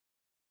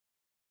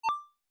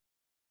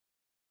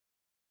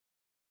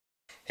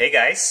Hey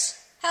guys.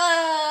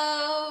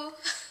 Hello!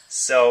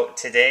 So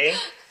today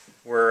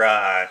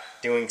we're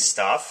doing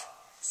stuff.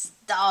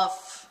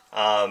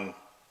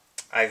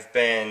 I've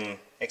been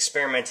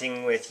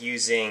experimenting with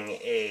using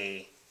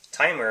a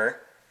timer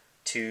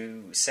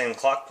to send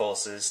clock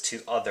pulses to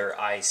other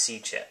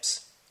IC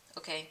chips.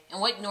 Okay, and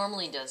what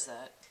normally does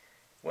that?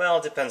 Well,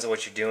 it depends on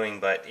what you're doing,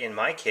 but in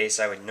my case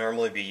I would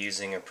normally be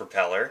using a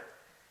propeller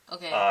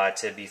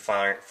to be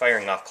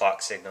firing off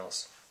clock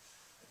signals.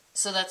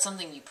 So that's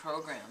something you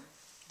program,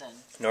 then?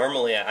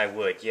 Normally I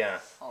would, yeah.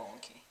 Oh,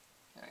 okay.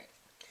 Alright.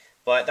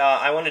 But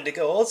I wanted to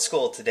go old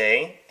school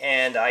today,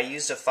 and I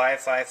used a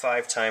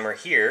 555 timer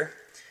here,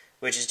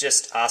 which is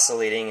just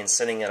oscillating and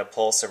sending out a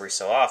pulse every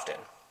so often.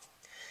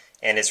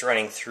 And it's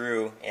running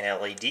through an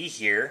LED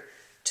here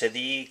to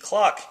the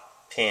clock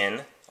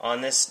pin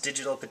on this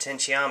digital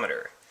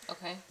potentiometer.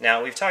 Okay.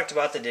 Now, we've talked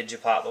about the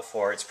Digipot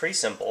before. It's pretty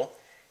simple.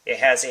 It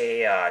has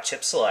a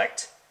chip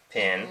select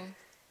pin.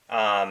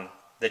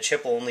 The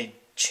chip will only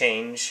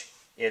change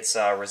its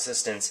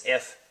resistance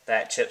if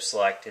that chip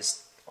select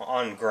is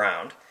on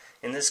ground.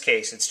 In this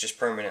case, it's just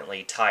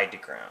permanently tied to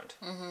ground.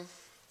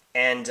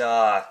 And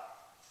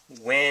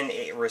when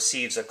it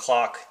receives a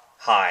clock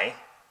high,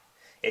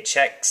 it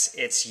checks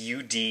its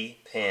UD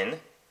pin,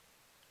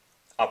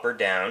 up or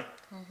down,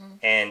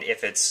 and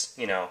if it's,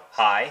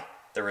 high,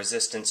 the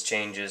resistance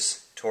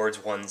changes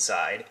towards one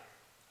side,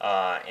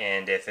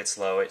 and if it's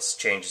low, it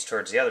changes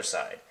towards the other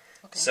side.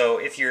 Okay. So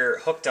if you're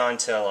hooked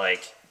onto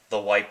like the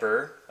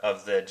wiper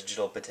of the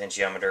digital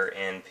potentiometer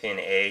in pin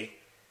A,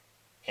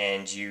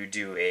 and you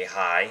do a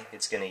high,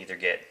 it's going to either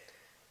get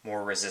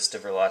more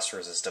resistive or less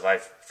resistive. I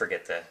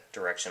forget the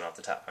direction off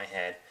the top of my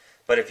head.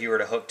 But if you were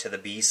to hook to the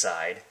B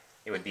side,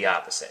 it would be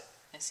opposite.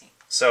 I see.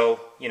 So,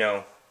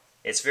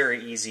 it's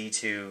very easy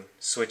to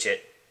switch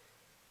it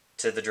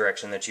to the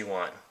direction that you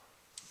want.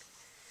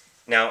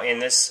 Now, in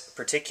this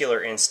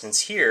particular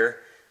instance here,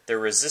 the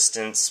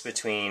resistance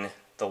between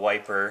the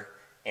wiper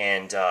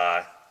and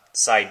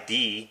side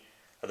B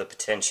of the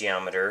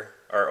potentiometer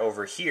are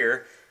over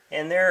here,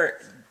 and they're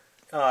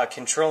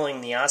controlling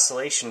the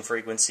oscillation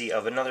frequency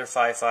of another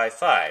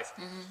 555.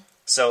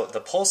 So the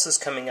pulses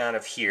coming out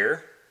of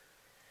here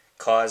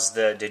cause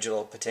the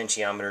digital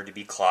potentiometer to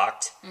be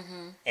clocked,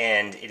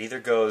 and it either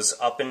goes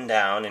up and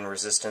down in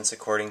resistance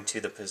according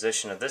to the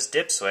position of this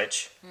dip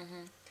switch,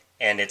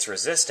 and its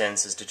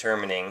resistance is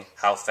determining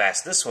how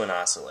fast this one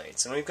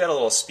oscillates. And we've got a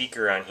little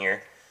speaker on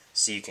here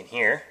so you can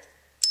hear.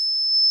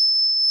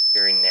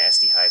 Very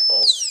nasty high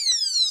pulse.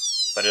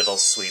 But it'll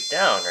sweep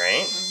down,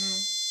 right?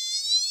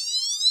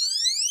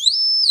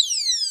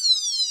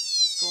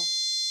 Cool.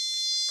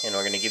 And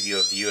we're going to give you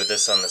a view of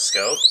this on the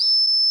scope.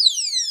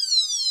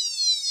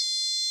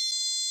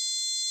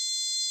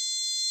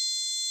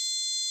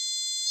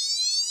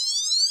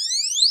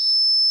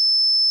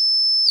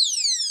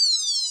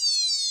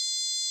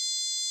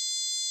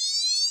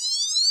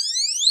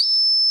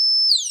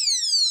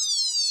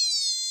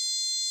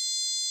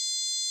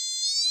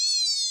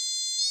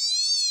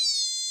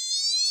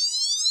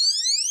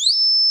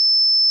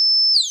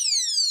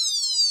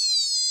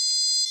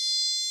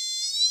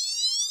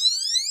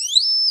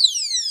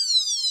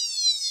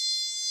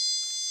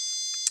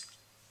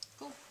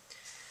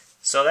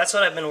 So that's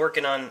what I've been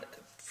working on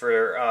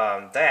for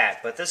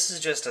that, but this is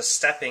just a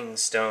stepping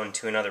stone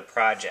to another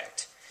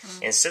project.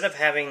 Instead of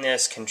having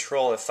this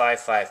control a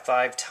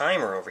 555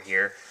 timer over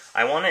here,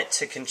 I want it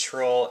to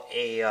control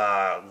a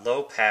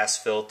low-pass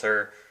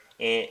filter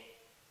in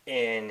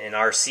an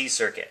RC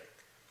circuit.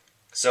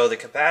 So the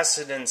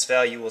capacitance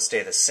value will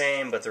stay the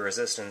same, but the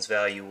resistance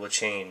value will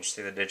change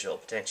through the digital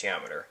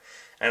potentiometer.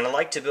 And I'd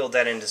like to build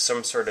that into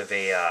some sort of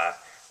a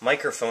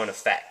microphone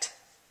effect.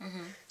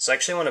 So I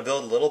actually want to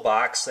build a little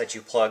box that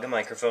you plug a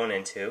microphone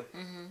into,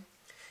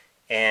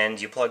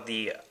 and you plug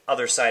the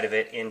other side of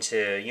it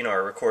into,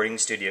 our recording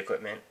studio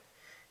equipment,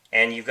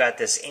 and you've got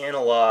this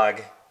analog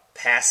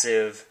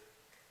passive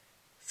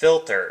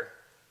filter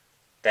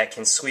that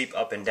can sweep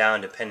up and down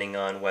depending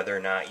on whether or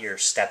not you're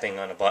stepping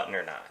on a button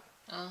or not.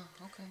 Oh,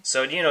 okay.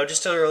 So,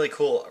 just a really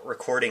cool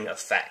recording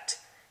effect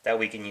that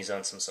we can use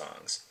on some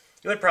songs.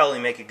 It would probably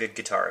make a good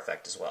guitar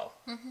effect as well.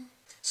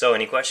 So,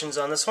 any questions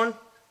on this one?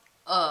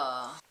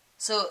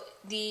 So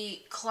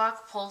the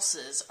clock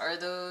pulses, are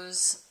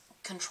those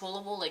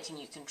controllable? Like, can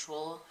you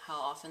control how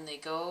often they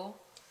go?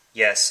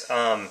 Yes.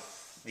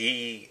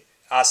 The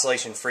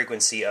oscillation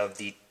frequency of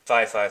the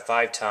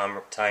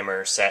 555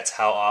 timer sets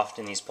how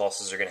often these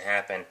pulses are going to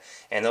happen,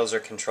 and those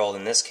are controlled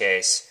in this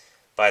case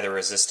by the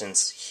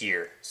resistance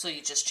here. So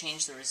you just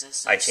change the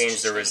resistance? I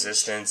change the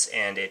resistance,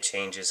 and it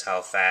changes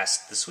how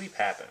fast the sweep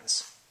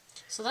happens.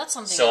 So that's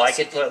something So else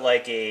I could put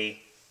like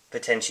a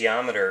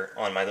potentiometer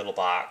on my little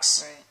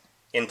box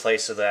in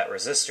place of that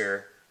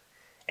resistor,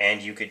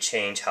 and you could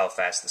change how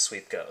fast the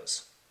sweep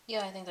goes.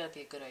 Yeah, I think that would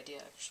be a good idea,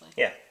 actually.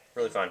 Yeah,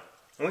 really fun.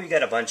 And we've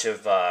got a bunch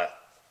of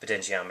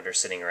potentiometers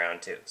sitting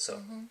around too,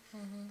 so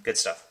good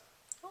stuff.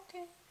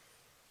 Okay.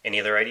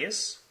 Any other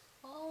ideas?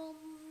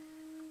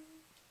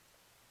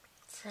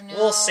 For now,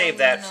 We'll save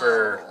that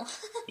for,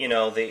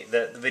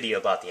 the video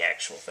about the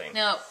actual thing.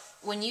 Now,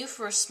 when you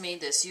first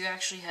made this, you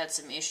actually had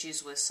some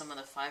issues with some of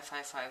the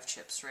 555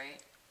 chips,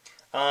 right?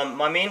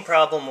 My main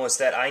problem was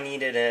that I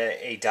needed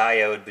a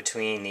diode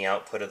between the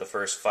output of the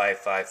first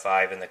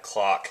 555 and the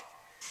clock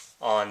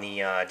on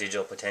the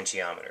digital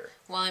potentiometer.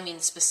 Well, I mean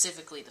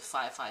specifically the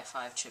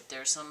 555 chip.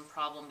 There's some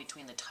problem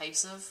between the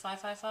types of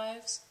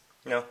 555s?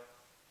 No.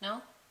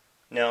 No?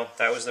 No,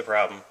 that was the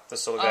problem.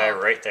 This little guy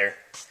right there.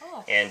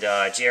 Oh. And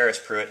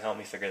GRS Pruitt helped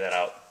me figure that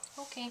out.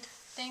 Okay.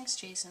 Thanks,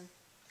 Jason.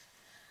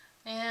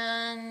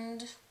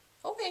 And...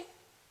 okay.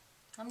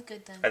 I'm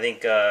good then. I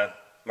think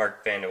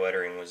Mark Van de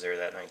Wettering was there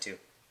that night too.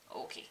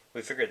 Okay.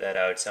 We figured that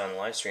out. It's on the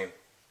live stream.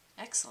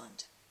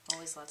 Excellent.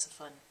 Always lots of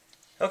fun.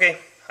 Okay,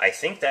 I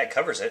think that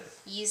covers it.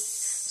 Yes.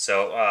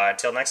 So,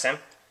 till next time.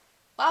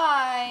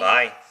 Bye.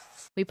 Bye.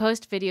 We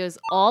post videos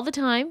all the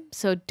time,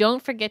 so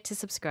don't forget to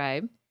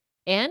subscribe.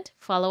 And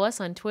follow us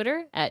on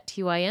Twitter at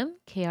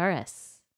TYMKRS.